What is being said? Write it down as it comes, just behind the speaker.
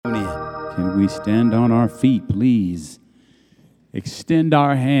Can we stand on our feet, please? Extend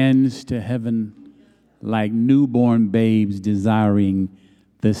our hands to heaven like newborn babes desiring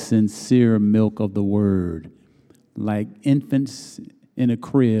the sincere milk of the word. Like infants in a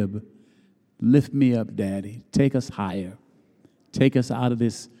crib, lift me up, Daddy. Take us higher. Take us out of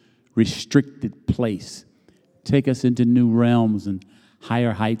this restricted place. Take us into new realms and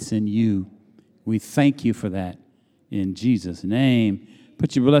higher heights in you. We thank you for that in Jesus' name.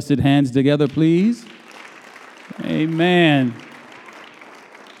 Put your blessed hands together, please. Amen.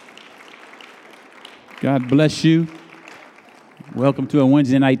 God bless you. Welcome to a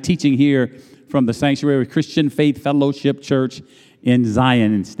Wednesday night teaching here from the Sanctuary Christian Faith Fellowship Church in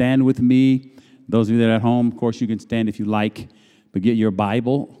Zion. And stand with me. Those of you that are at home, of course, you can stand if you like, but get your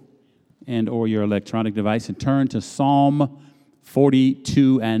Bible and or your electronic device and turn to Psalm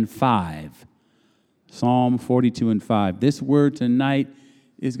 42 and 5. Psalm 42 and 5. This word tonight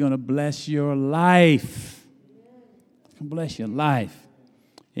is going to bless your life. It's going to bless your life.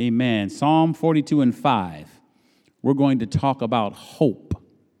 Amen. Psalm 42 and 5. We're going to talk about hope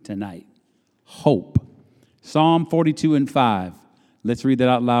tonight. Hope. Psalm 42 and 5. Let's read that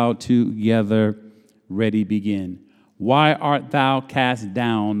out loud together. Ready, begin. Why art thou cast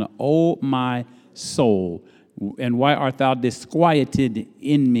down, O my soul? And why art thou disquieted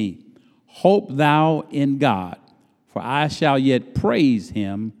in me? Hope thou in God, for I shall yet praise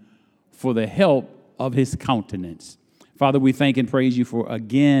him for the help of his countenance. Father, we thank and praise you for,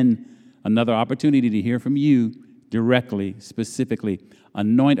 again, another opportunity to hear from you directly, specifically.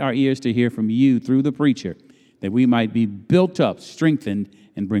 Anoint our ears to hear from you through the preacher, that we might be built up, strengthened,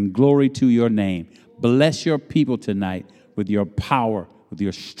 and bring glory to your name. Bless your people tonight with your power, with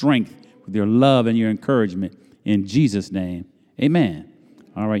your strength, with your love and your encouragement. In Jesus' name, amen.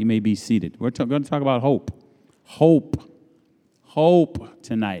 All right, you may be seated. We're going to talk about hope. Hope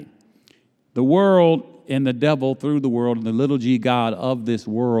tonight. The world and the devil through the world and the little g God of this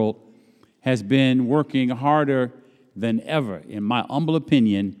world has been working harder than ever, in my humble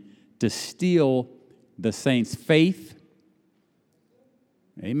opinion, to steal the saints' faith.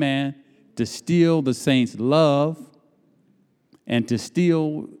 Amen. To steal the saints' love and to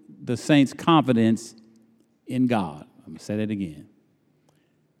steal the saints' confidence in God. I'm going to say that again.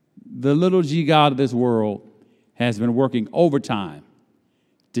 The little g God of this world has been working overtime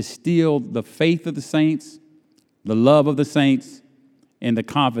to steal the faith of the saints, the love of the saints, and the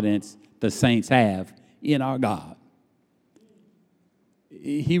confidence the saints have in our God.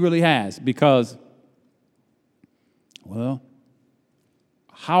 He really has, because, well,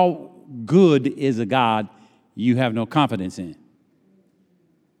 how good is a God you have no confidence in?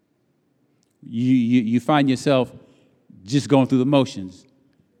 You find yourself just going through the motions.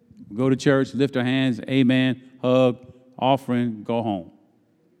 Go to church, lift our hands, amen, hug, offering, go home.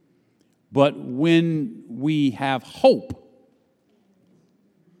 But when we have hope,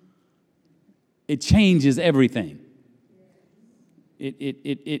 it changes everything. It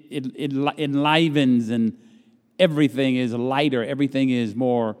enlivens, and everything is lighter. Everything is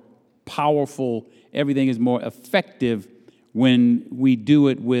more powerful. Everything is more effective when we do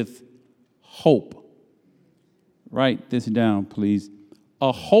it with hope. Write this down, please.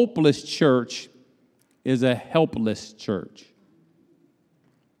 A hopeless church is a helpless church.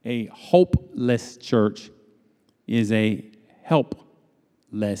 A hopeless church is a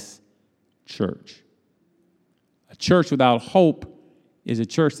helpless church. A church without hope is a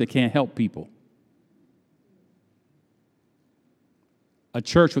church that can't help people. A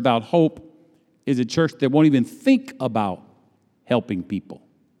church without hope is a church that won't even think about helping people.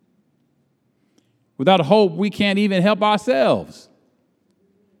 Without hope, we can't even help ourselves,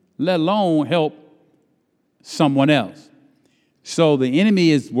 let alone help someone else. So the enemy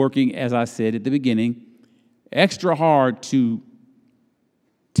is working, as I said at the beginning, extra hard to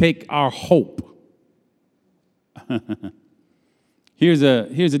take our hope. Here's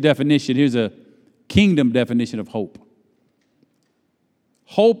a definition. Here's a kingdom definition of hope.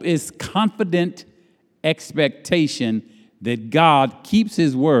 Hope is confident expectation that God keeps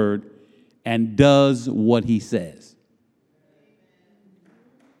his word and does what he says.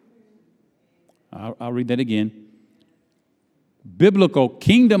 I'll read that again. Biblical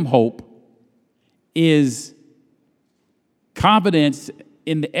kingdom hope is confidence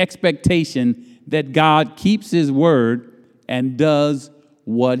in the expectation that God keeps his word and does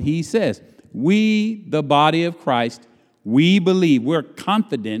what he says. We, the body of Christ, we believe, we're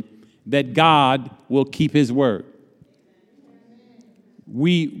confident that God will keep his word.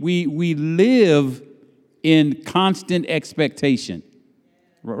 We live in constant expectation.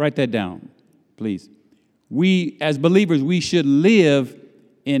 Write that down, please. We, as believers, we should live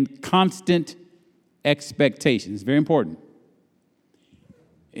in constant expectation. It's very important.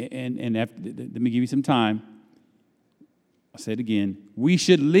 And let me give you some time. I'll say it again. We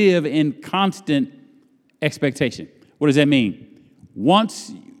should live in constant expectation. What does that mean?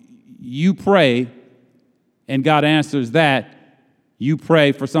 Once you pray and God answers that, you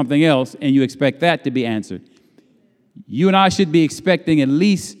pray for something else and you expect that to be answered. You and I should be expecting at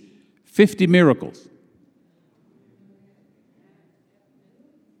least 50 miracles.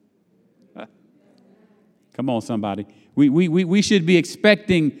 Come on, somebody. We should be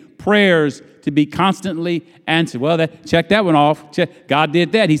expecting prayers to be constantly answered. Well, check that one off. God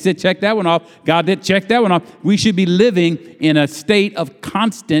did that. He said, check that one off. God did, check that one off. We should be living in a state of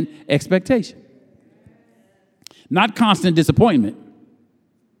constant expectation. Not constant disappointment,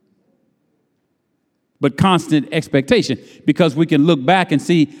 but constant expectation. Because we can look back and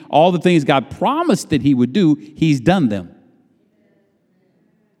see all the things God promised that he would do, he's done them.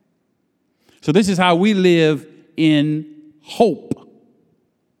 So this is how we live in hope.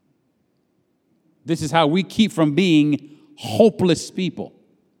 This is how we keep from being hopeless people.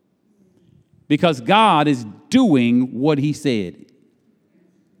 Because God is doing what he said.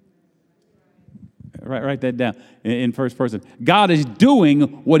 Write that down in first person. God is doing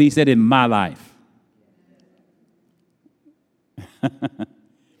what he said in my life.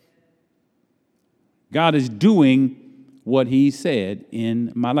 God is doing what he said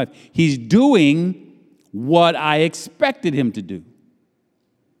in my life. He's doing what I expected him to do.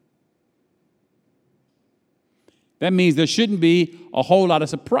 That means there shouldn't be a whole lot of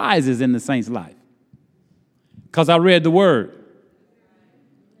surprises in the saint's life. Because I read the word.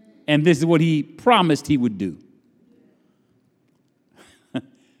 And this is what he promised he would do.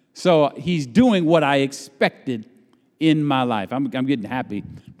 So he's doing what I expected in my life. I'm getting happy.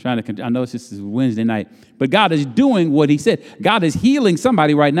 I know this is Wednesday night. But God is doing what he said. God is healing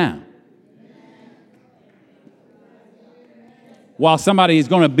somebody right now. While somebody is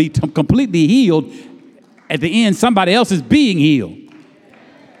going to be completely healed, at the end, somebody else is being healed.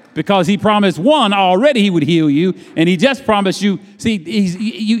 Because he promised one already he would heal you, and he just promised you. See,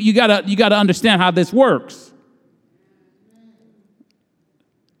 you gotta understand how this works.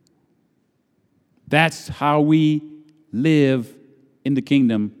 That's how we live in the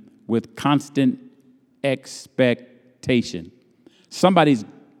kingdom, with constant expectation. Somebody's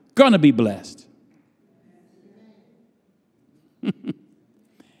gonna be blessed.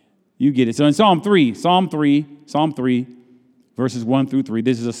 You get it. So in Psalm 3, verses 1 through 3,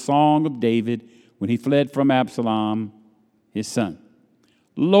 this is a song of David when he fled from Absalom, his son.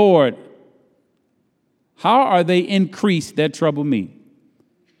 Lord, how are they increased that trouble me?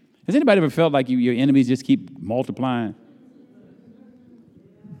 Has anybody ever felt like your enemies just keep multiplying?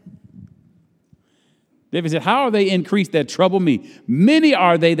 David said, how are they increased that trouble me? Many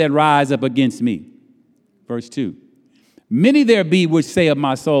are they that rise up against me. Verse 2. Many there be which say of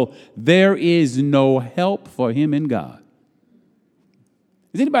my soul, there is no help for him in God.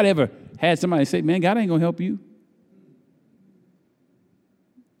 Has anybody ever had somebody say, man, God ain't going to help you?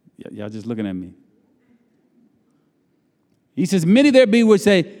 Y'all just looking at me. He says, many there be which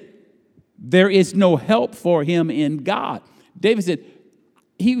say, there is no help for him in God. David said,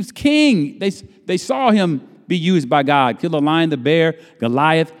 he was king. They saw him be used by God. Kill the lion, the bear,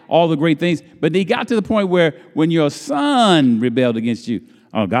 Goliath, all the great things. But they got to the point where when your son rebelled against you,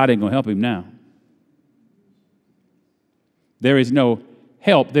 oh, God ain't going to help him now. There is no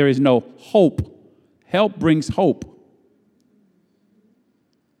help. There is no hope. Help brings hope.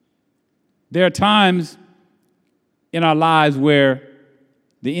 There are times in our lives where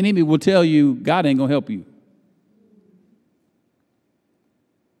the enemy will tell you, God ain't going to help you.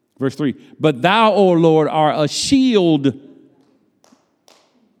 Verse 3, but thou, O Lord, art a shield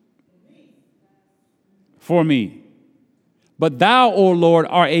for me. But thou, O Lord,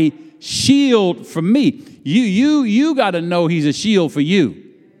 art a shield for me. You got to know he's a shield for you.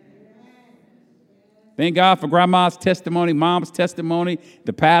 Thank God for grandma's testimony, mom's testimony,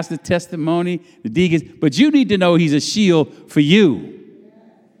 the pastor's testimony, the deacons. But you need to know he's a shield for you.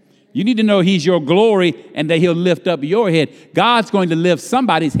 You need to know he's your glory and that he'll lift up your head. God's going to lift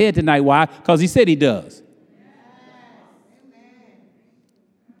somebody's head tonight. Why? Because he said he does.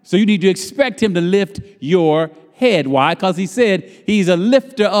 So you need to expect him to lift your head. Why? Because he said he's a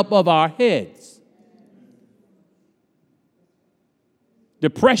lifter up of our heads.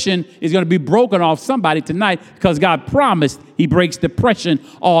 Depression is going to be broken off somebody tonight because God promised he breaks depression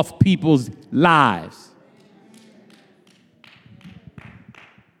off people's lives.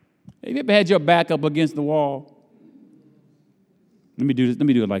 Have you ever had your back up against the wall? Let me do this. Let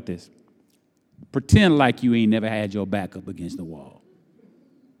me do it like this. Pretend like you ain't never had your back up against the wall.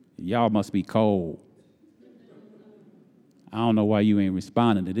 Y'all must be cold. I don't know why you ain't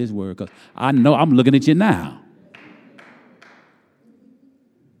responding to this word, because I know I'm looking at you now.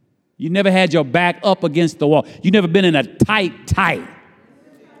 You never had your back up against the wall. You never been in a tight.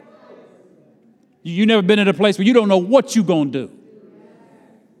 You never been in a place where you don't know what you're going to do.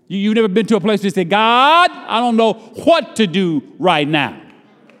 You never been to a place where you say, God, I don't know what to do right now.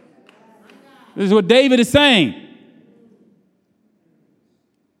 This is what David is saying.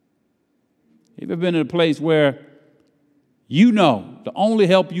 You ever been in a place where you know the only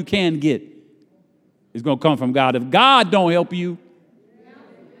help you can get is going to come from God? If God don't help you,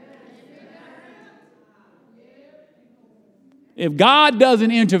 if God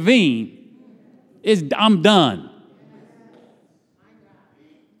doesn't intervene, I'm done.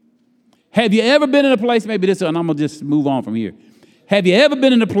 Have you ever been in a place, maybe this, and I'm going to just move on from here. Have you ever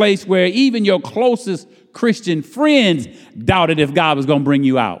been in a place where even your closest Christian friends doubted if God was going to bring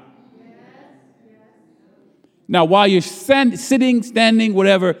you out? Now, while you're sitting, standing,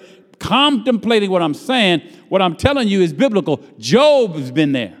 whatever, contemplating what I'm saying, what I'm telling you is biblical. Job has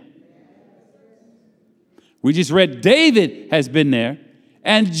been there. We just read David has been there,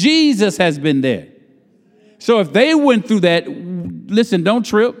 and Jesus has been there. So if they went through that, listen, don't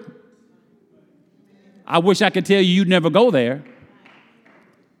trip. I wish I could tell you'd never go there.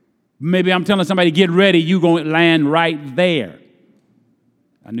 Maybe I'm telling somebody, get ready, you're going to land right there.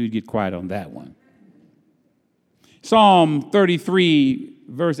 I knew you'd get quiet on that one. Psalm 33,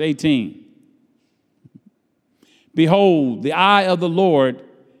 verse 18. Behold, the eye of the Lord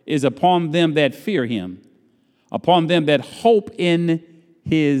is upon them that fear him, upon them that hope in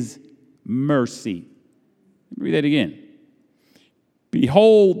his mercy. Let me read that again.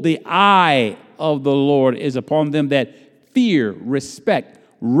 Behold, the eye of the Lord is upon them that fear, respect,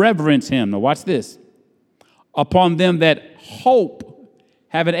 reverence him. Now watch this. Upon them that hope,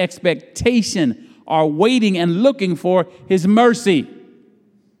 have an expectation, are waiting and looking for his mercy.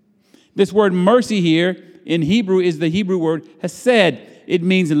 This word mercy here in Hebrew is the Hebrew word hesed. It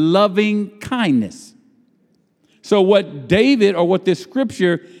means loving kindness. So what David, or what this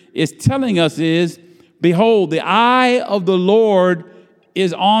scripture is telling us is, behold, the eye of the Lord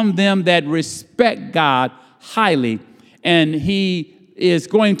is on them that respect God highly, and he is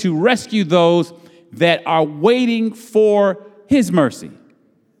going to rescue those that are waiting for his mercy,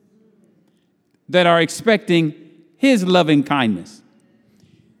 that are expecting his loving kindness.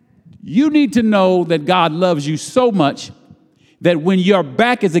 You need to know that God loves you so much that when your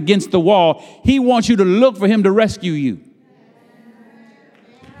back is against the wall, he wants you to look for him to rescue you.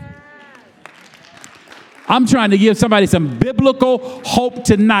 I'm trying to give somebody some biblical hope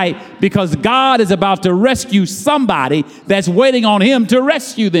tonight, because God is about to rescue somebody that's waiting on him to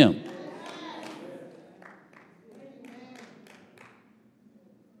rescue them.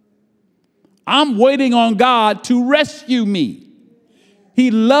 I'm waiting on God to rescue me.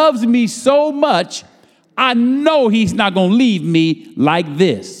 He loves me so much, I know he's not going to leave me like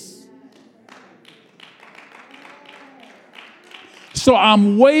this. So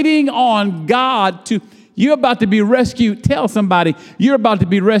I'm waiting on God to... You're about to be rescued. Tell somebody, you're about to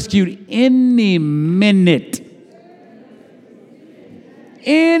be rescued any minute.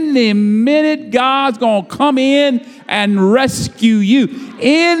 Any minute, God's going to come in and rescue you.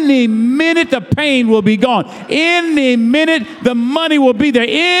 Any minute, the pain will be gone. Any minute, the money will be there.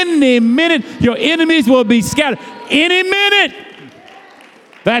 Any minute, your enemies will be scattered. Any minute.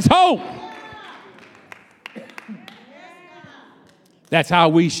 That's hope. That's how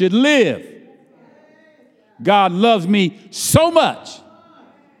we should live. God loves me so much.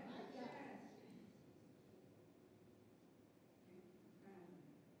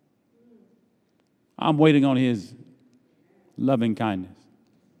 I'm waiting on his loving kindness.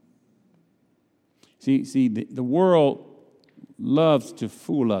 See, the world loves to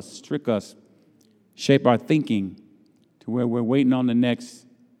fool us, trick us, shape our thinking to where we're waiting on the next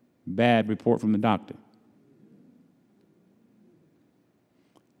bad report from the doctor.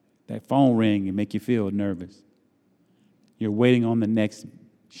 That phone ring and make you feel nervous. You're waiting on the next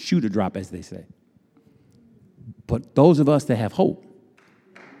shoe to drop, as they say. But those of us that have hope,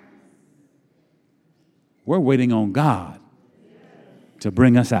 we're waiting on God to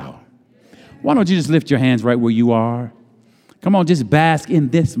bring us out. Why don't you just lift your hands right where you are? Come on, just bask in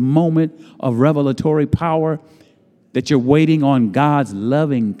this moment of revelatory power that you're waiting on God's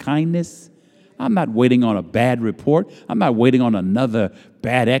loving kindness. I'm not waiting on a bad report. I'm not waiting on another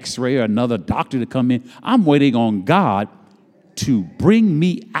bad x-ray or another doctor to come in. I'm waiting on God to bring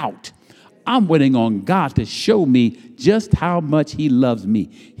me out. I'm waiting on God to show me just how much he loves me.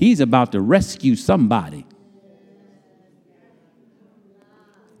 He's about to rescue somebody.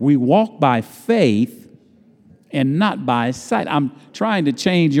 We walk by faith and not by sight. I'm trying to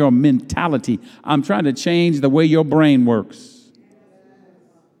change your mentality. I'm trying to change the way your brain works.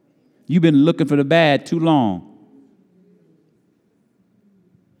 You've been looking for the bad too long.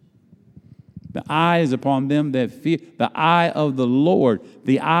 The eye is upon them that fear. The eye of the Lord.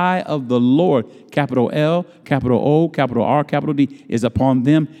 The eye of the Lord, capital L, capital O, capital R, capital D, is upon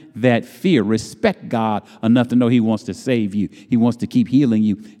them that fear. Respect God enough to know he wants to save you. He wants to keep healing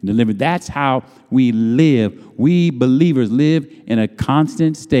you and deliver. That's how we live. We believers live in a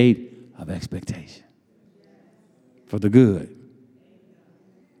constant state of expectation for the good.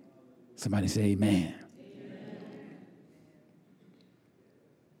 Somebody say amen.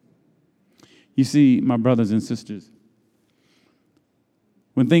 You see, my brothers and sisters,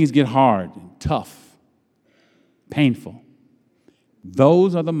 when things get hard and tough, painful,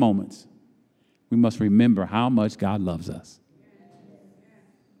 those are the moments we must remember how much God loves us.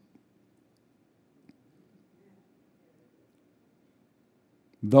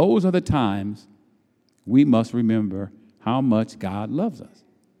 Those are the times we must remember how much God loves us.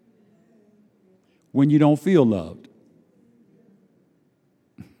 When you don't feel loved.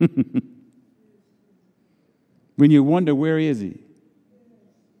 When you wonder, where is he?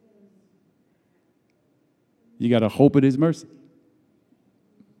 You got to hope in his mercy.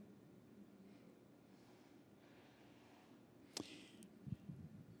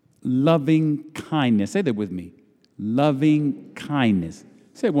 Loving kindness. Say that with me. Loving kindness.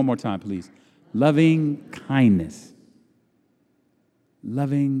 Say it one more time, please. Loving kindness.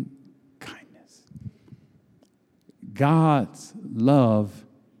 Loving kindness. God's love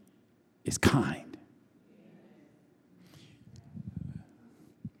is kind.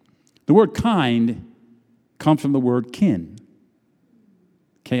 The word kind comes from the word kin,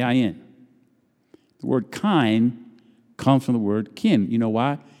 K-I-N. The word kind comes from the word kin. You know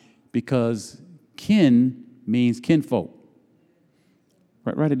why? Because kin means kinfolk.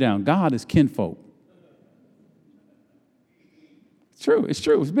 Write it down. God is kinfolk. It's true. It's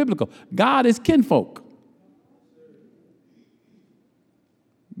true. It's biblical. God is kinfolk.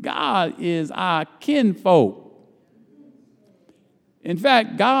 God is our kinfolk. In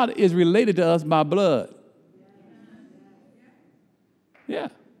fact, God is related to us by blood. Yeah.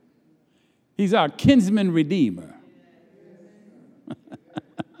 He's our kinsman redeemer.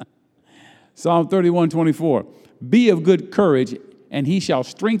 Psalm 31:24. Be of good courage, and he shall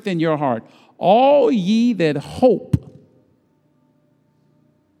strengthen your heart. All ye that hope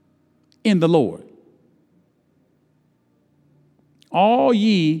in the Lord. All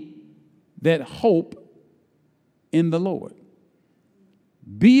ye that hope in the Lord.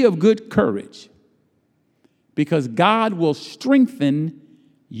 Be of good courage, because God will strengthen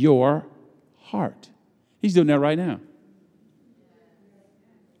your heart. He's doing that right now.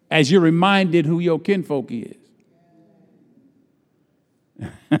 As you're reminded who your kinfolk is.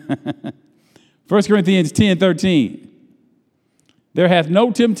 1 Corinthians 10:13. There hath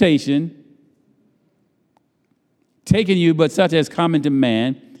no temptation taken you but such as common to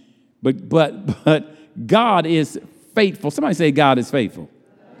man, but God is faithful. Somebody say God is faithful.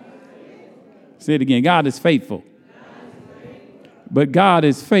 Say it again. God is faithful. But God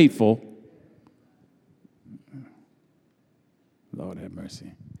is faithful. Lord have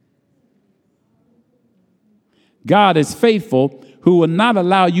mercy. God is faithful, who will not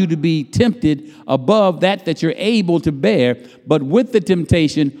allow you to be tempted above that you're able to bear, but with the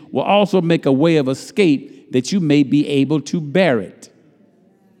temptation will also make a way of escape that you may be able to bear it.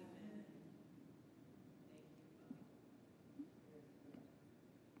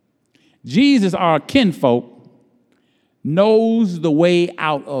 Jesus, our kinfolk, knows the way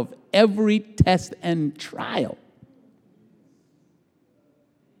out of every test and trial.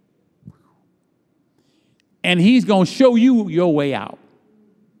 And he's going to show you your way out.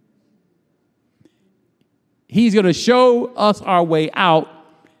 He's going to show us our way out,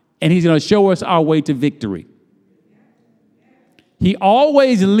 and he's going to show us our way to victory. He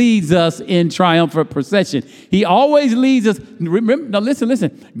always leads us in triumphant procession. He always leads us. Remember, now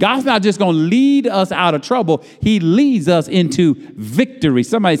listen. God's not just going to lead us out of trouble. He leads us into victory.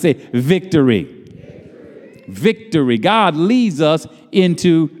 Somebody say victory. Victory. Victory. God leads us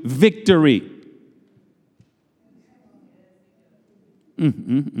into victory.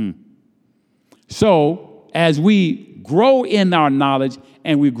 So as we grow in our knowledge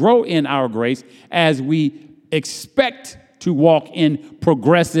and we grow in our grace, as we expect to walk in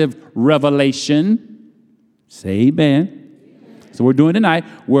progressive revelation. Say amen. So we're doing tonight.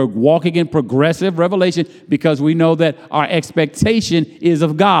 We're walking in progressive revelation because we know that our expectation is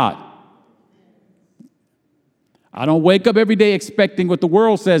of God. I don't wake up every day expecting what the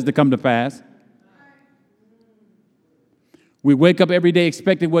world says to come to pass. We wake up every day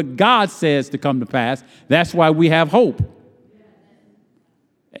expecting what God says to come to pass. That's why we have hope.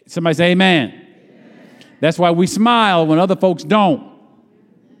 Somebody say amen. Amen. That's why we smile when other folks don't.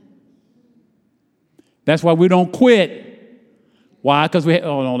 That's why we don't quit. Why? Because no,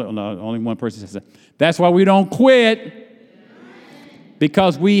 only one person says that. That's why we don't quit.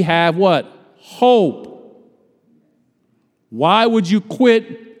 Because we have what? Hope. Why would you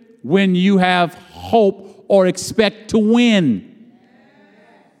quit when you have hope or expect to win?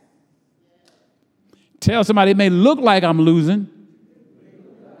 Tell somebody, it may look like I'm losing.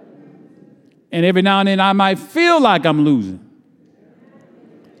 And every now and then I might feel like I'm losing.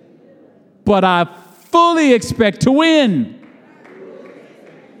 But I fully expect to win.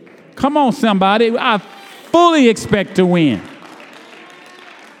 Come on, somebody. I fully expect to win.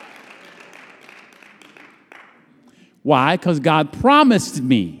 Why? Because God promised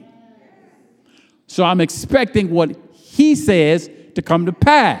me. So I'm expecting what he says to come to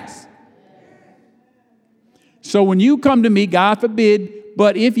pass. So when you come to me, God forbid,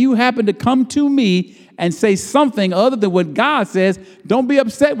 but if you happen to come to me and say something other than what God says, don't be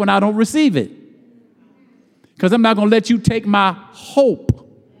upset when I don't receive it. Because I'm not going to let you take my hope.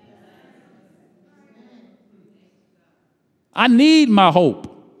 I need my hope.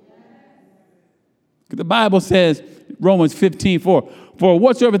 The Bible says, Romans 15:4, for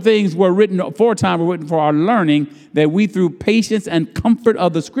whatsoever things were written aforetime were written for our learning, that we through patience and comfort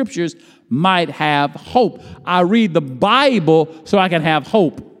of the scriptures might have hope. I read the Bible so I can have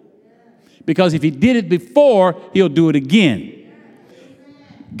hope. Because if he did it before, he'll do it again.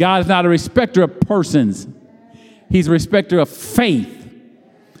 God is not a respecter of persons. He's a respecter of faith.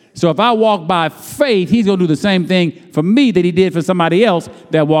 So if I walk by faith, he's going to do the same thing for me that he did for somebody else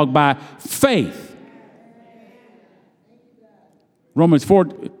that walked by faith. Romans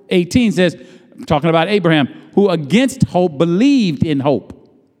 4:18 says, talking about Abraham, who against hope believed in hope.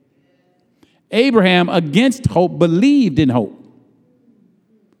 Abraham against hope believed in hope,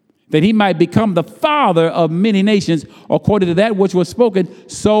 that he might become the father of many nations, according to that which was spoken,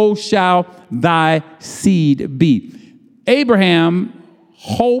 so shall thy seed be. Abraham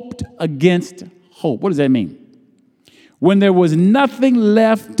hoped against hope. What does that mean? When there was nothing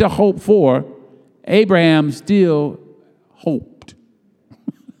left to hope for, Abraham still hoped.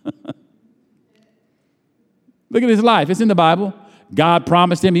 Look at his life. It's in the Bible. God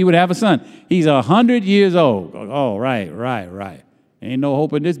promised him he would have a son. He's 100 years old. Oh, right. Ain't no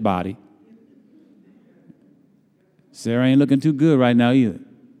hope in this body. Sarah ain't looking too good right now either.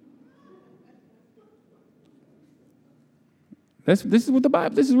 This is what the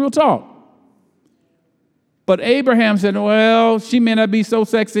Bible, this is real talk. But Abraham said, well, she may not be so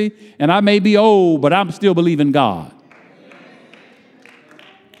sexy, and I may be old, but I'm still believing God.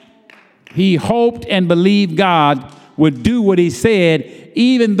 He hoped and believed God would do what he said,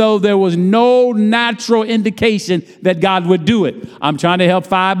 even though there was no natural indication that God would do it. I'm trying to help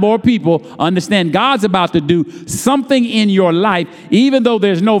 5 more people understand God's about to do something in your life, even though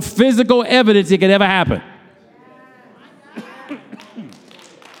there's no physical evidence it could ever happen.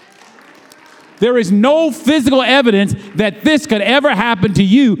 There is no physical evidence that this could ever happen to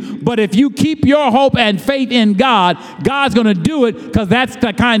you, but if you keep your hope and faith in God, God's going to do it because that's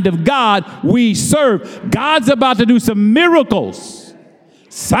the kind of God we serve. God's about to do some miracles,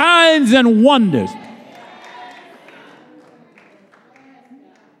 signs and wonders.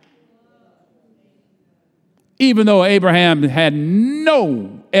 Even though Abraham had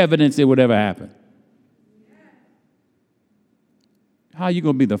no evidence it would ever happen. How are you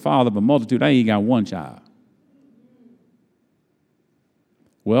going to be the father of a multitude? I ain't got one child.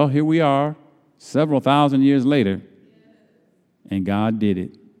 Well, here we are, several thousand years later, and God did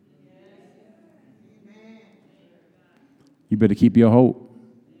it. You better keep your hope.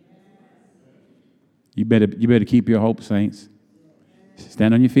 You better keep your hope, saints.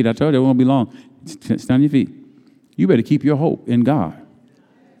 Stand on your feet. I told you it won't be long. Stand on your feet. You better keep your hope in God.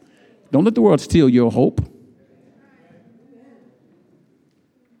 Don't let the world steal your hope.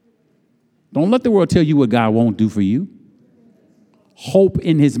 Don't let the world tell you what God won't do for you. Hope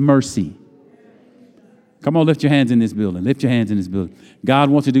in his mercy. Come on, lift your hands in this building. Lift your hands in this building. God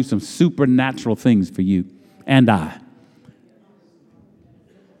wants to do some supernatural things for you and I.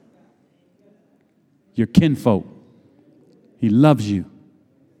 Your kinfolk. He loves you.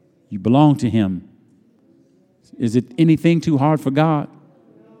 You belong to him. Is it anything too hard for God?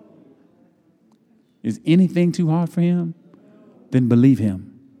 Is anything too hard for him? Then believe him.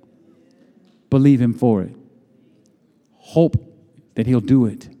 Believe him for it. Hope that he'll do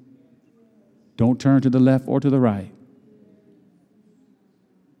it. Don't turn to the left or to the right.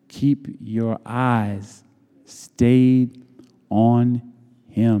 Keep your eyes stayed on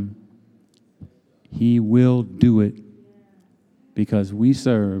him. He will do it because we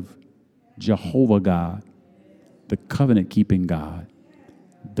serve Jehovah God, the covenant-keeping God,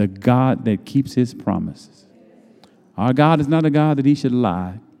 the God that keeps his promises. Our God is not a God that he should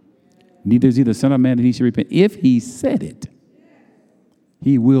lie, neither is he the Son of Man that he should repent. If he said it,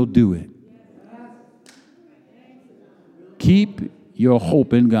 he will do it. Keep your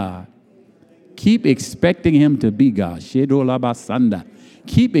hope in God. Keep expecting him to be God.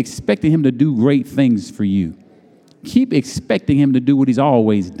 Keep expecting him to do great things for you. Keep expecting him to do what he's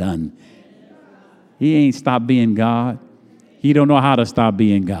always done. He ain't stopped being God. He don't know how to stop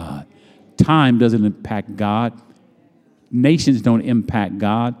being God. Time doesn't impact God. Nations don't impact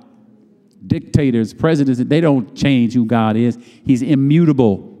God. Dictators, presidents, they don't change who God is. He's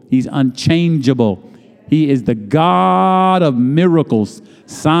immutable. He's unchangeable. He is the God of miracles,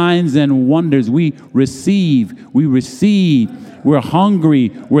 signs, and wonders. We receive. We're hungry.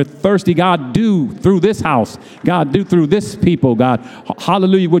 We're thirsty. God, do through this house. God, do through this people, God.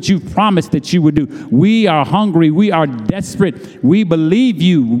 Hallelujah, what you promised that you would do. We are hungry. We are desperate. We believe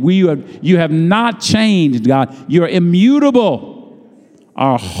you. You have not changed, God. You're immutable.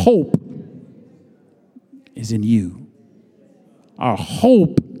 Our hope is in you. Our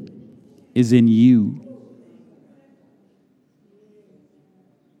hope is in you.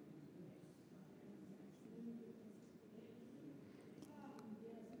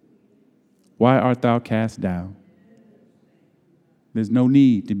 Why art thou cast down? There's no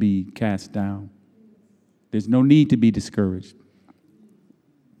need to be cast down. There's no need to be discouraged.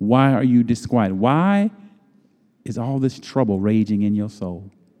 Why are you disquieted? Why is all this trouble raging in your soul?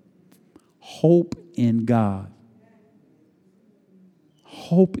 Hope in God.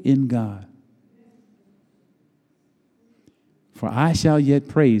 Hope in God. For I shall yet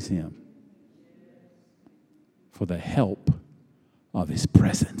praise him for the help of his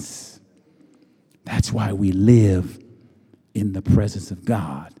presence. That's why we live in the presence of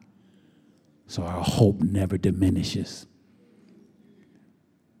God, so our hope never diminishes.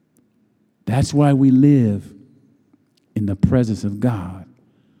 That's why we live in the presence of God,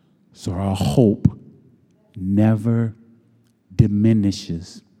 so our hope never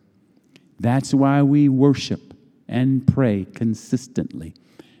diminishes. That's why we worship and pray consistently.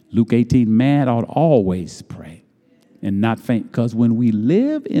 Luke 18, man ought always pray and not faint, because when we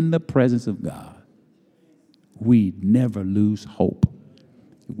live in the presence of God, we never lose hope.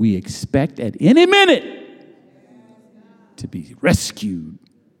 We expect at any minute to be rescued,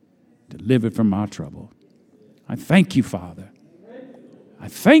 delivered from our trouble. I thank you, Father. I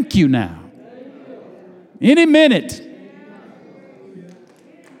thank you now. Any minute,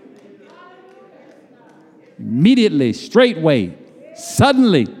 immediately, straightway,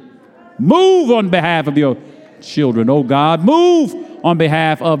 suddenly, move on behalf of your children. Oh God, move on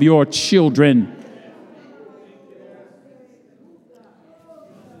behalf of your children.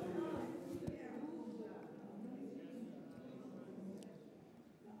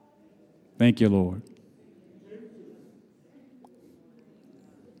 Thank you, Lord.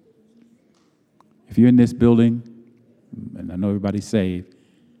 If you're in this building, and I know everybody's saved,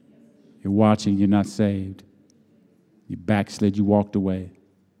 you're watching, you're not saved, you backslid, you walked away,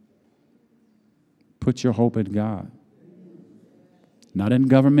 put your hope in God. Not in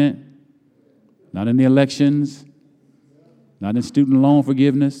government, not in the elections, not in student loan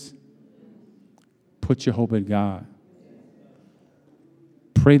forgiveness. Put your hope in God.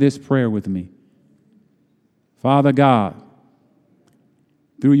 Pray this prayer with me. Father God,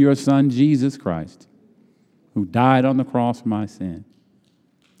 through your Son, Jesus Christ, who died on the cross for my sin,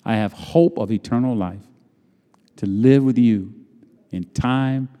 I have hope of eternal life to live with you in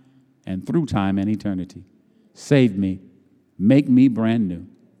time and through time and eternity. Save me. Make me brand new.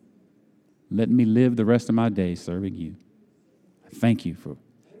 Let me live the rest of my days serving you. I thank you for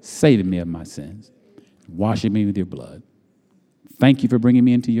saving me of my sins, washing me with your blood. Thank you for bringing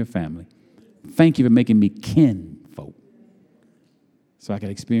me into your family. Thank you for making me kinfolk so I can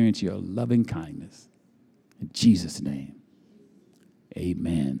experience your loving kindness. In Jesus' name,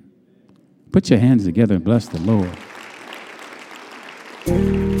 amen. Put your hands together and bless the Lord.